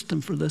heating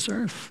system for this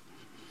earth.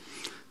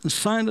 And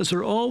scientists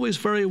are always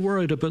very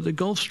worried about the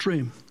Gulf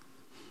Stream.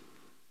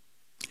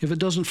 If it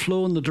doesn't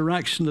flow in the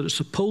direction that it's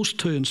supposed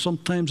to, and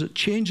sometimes it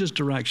changes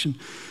direction,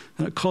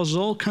 and it causes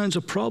all kinds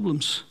of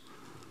problems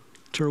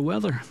to our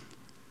weather.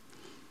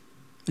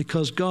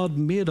 Because God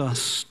made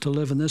us to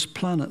live on this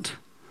planet,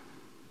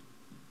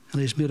 and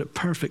He's made it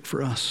perfect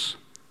for us.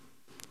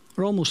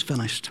 We're almost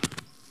finished.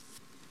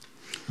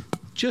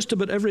 Just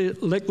about every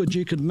liquid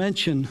you could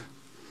mention,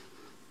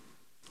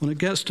 when it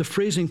gets to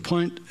freezing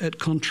point, it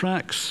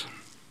contracts,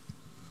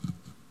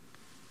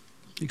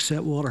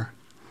 except water.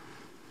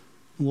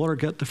 When water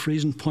gets to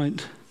freezing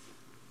point,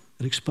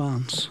 it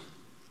expands.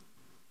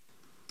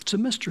 It's a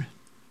mystery.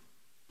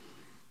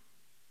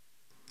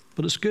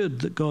 But it's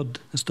good that God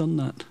has done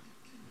that.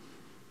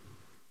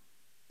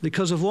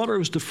 Because if water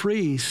was to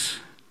freeze,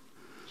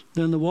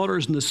 then the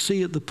waters in the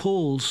sea at the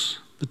poles,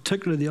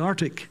 particularly the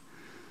Arctic,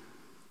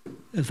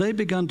 if they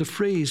began to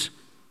freeze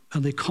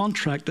and they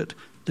contracted,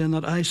 then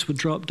that ice would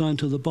drop down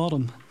to the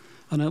bottom,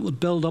 and it would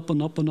build up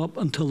and up and up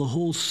until the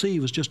whole sea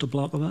was just a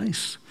block of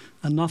ice,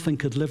 and nothing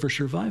could live or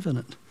survive in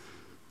it.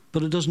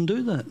 But it doesn't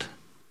do that.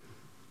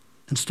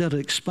 Instead, it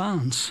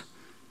expands,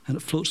 and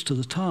it floats to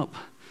the top,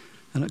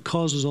 and it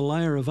causes a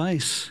layer of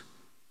ice,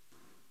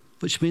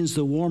 which means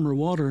the warmer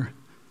water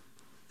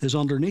is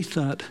underneath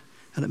that,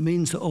 and it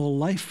means that all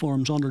life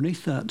forms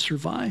underneath that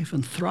survive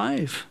and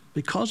thrive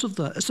because of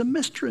that. It's a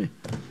mystery.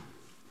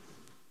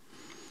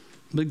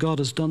 But God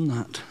has done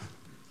that.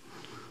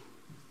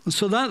 And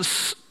so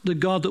that's the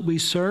God that we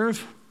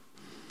serve,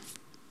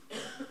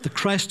 the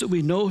Christ that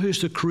we know,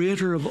 who's the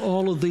creator of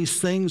all of these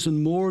things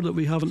and more that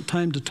we haven't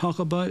time to talk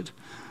about.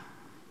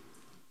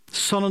 The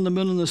sun and the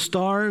moon and the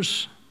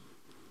stars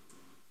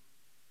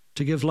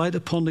to give light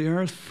upon the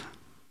earth.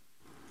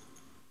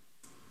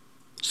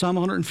 Psalm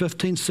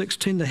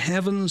 115:16, the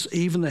heavens,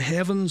 even the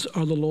heavens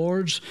are the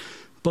Lord's,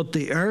 but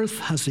the earth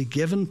has He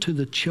given to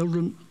the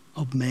children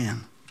of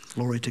men.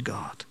 Glory to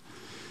God.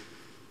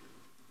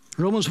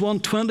 Romans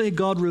 1:20,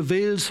 God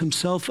reveals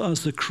Himself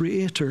as the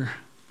Creator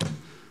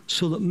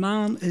so that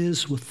man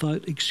is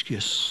without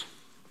excuse.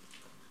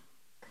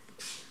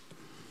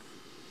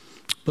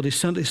 But He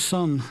sent His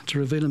Son to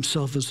reveal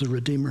Himself as the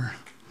Redeemer.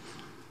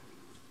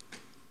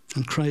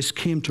 And Christ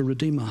came to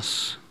redeem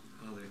us.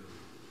 Hallelujah.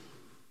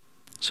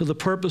 So the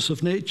purpose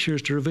of nature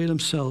is to reveal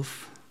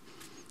Himself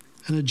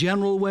in a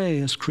general way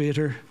as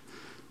Creator,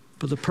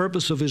 but the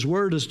purpose of His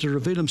Word is to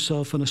reveal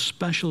Himself in a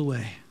special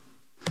way.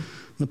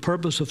 The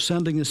purpose of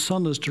sending His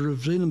Son is to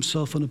reveal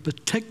Himself in a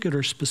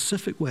particular,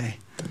 specific way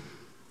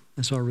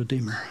as our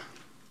Redeemer.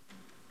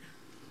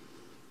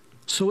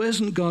 So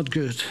isn't God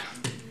good?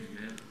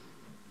 Amen.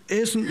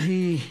 Isn't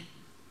He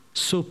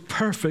so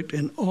perfect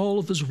in all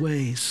of His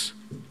ways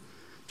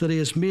that He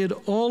has made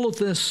all of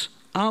this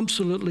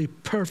absolutely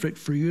perfect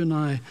for you and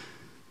I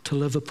to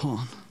live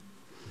upon?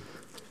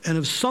 And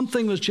if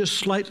something was just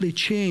slightly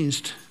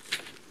changed,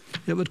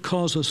 it would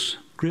cause us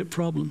great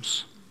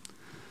problems.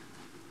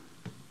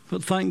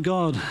 But thank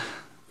God,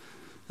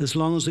 as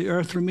long as the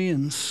earth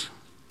remains,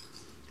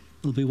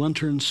 there'll be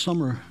winter and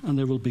summer, and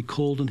there will be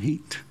cold and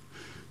heat.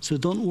 So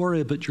don't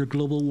worry about your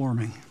global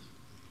warming.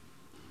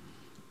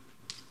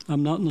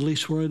 I'm not in the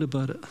least worried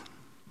about it.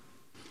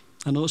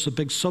 I know it's a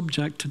big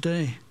subject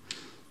today,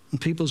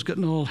 and people's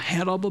getting all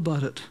head up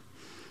about it.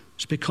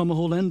 It's become a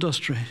whole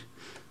industry.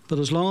 But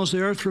as long as the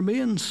earth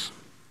remains,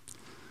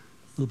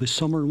 there'll be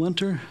summer and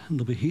winter, and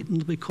there'll be heat and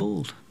there'll be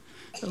cold.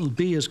 It'll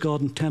be as God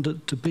intended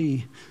it to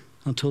be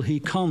until He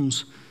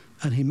comes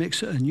and He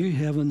makes it a new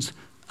heavens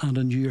and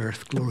a new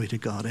earth. Glory to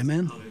God.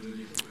 Amen.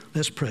 Hallelujah.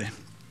 Let's pray.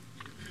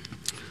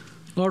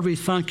 Lord, we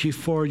thank You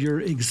for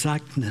Your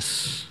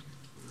exactness,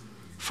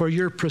 for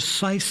Your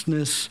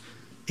preciseness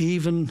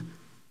even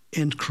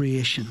in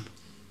creation.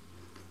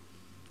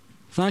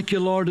 Thank You,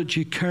 Lord, that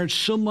You cared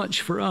so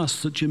much for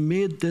us, that You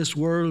made this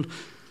world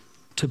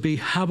to be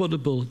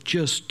habitable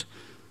just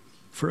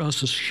for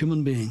us as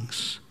human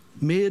beings,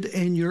 made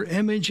in Your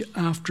image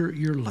after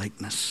Your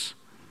likeness.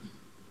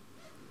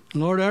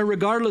 Lord,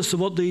 regardless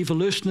of what the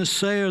evolutionists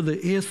say, or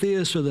the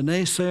atheists, or the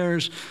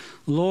naysayers,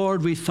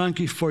 Lord, we thank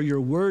You for Your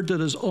word that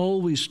is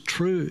always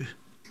true.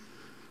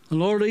 And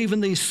Lord,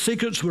 even these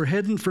secrets were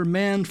hidden for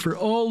men for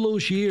all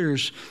those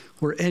years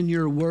were in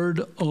Your word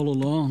all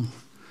along.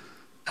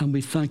 And we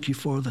thank You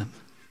for them.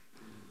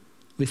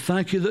 We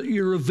thank you that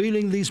you're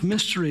revealing these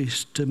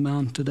mysteries to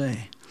man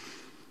today,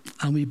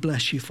 and we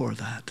bless you for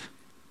that.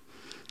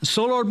 And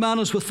so, Lord, man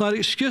is without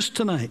excuse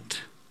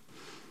tonight.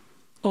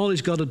 All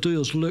he's got to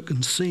do is look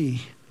and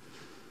see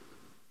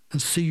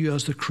you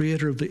as the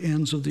creator of the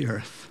ends of the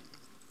earth.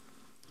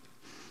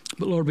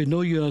 But Lord, we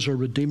know you as our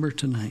Redeemer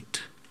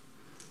tonight,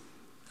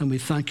 and we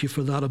thank you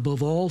for that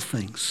above all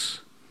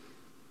things.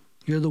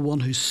 You're the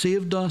one who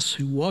saved us,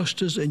 who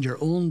washed us in your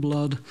own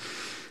blood,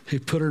 who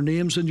put our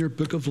names in your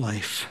book of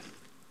life.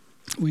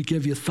 We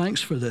give you thanks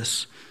for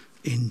this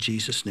in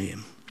Jesus'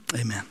 name.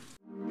 Amen.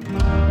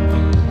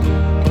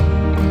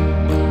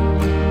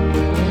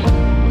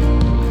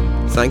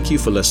 Thank you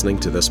for listening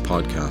to this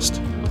podcast.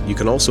 You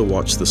can also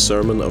watch the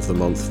Sermon of the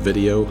Month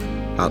video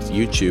at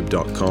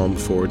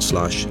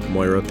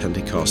youtube.com/Moira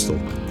Pentecostal,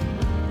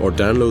 or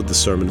download the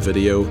sermon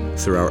video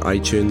through our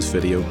iTunes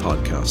video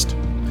podcast.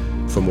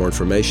 For more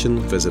information,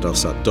 visit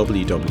us at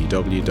www.mpc.org.uk.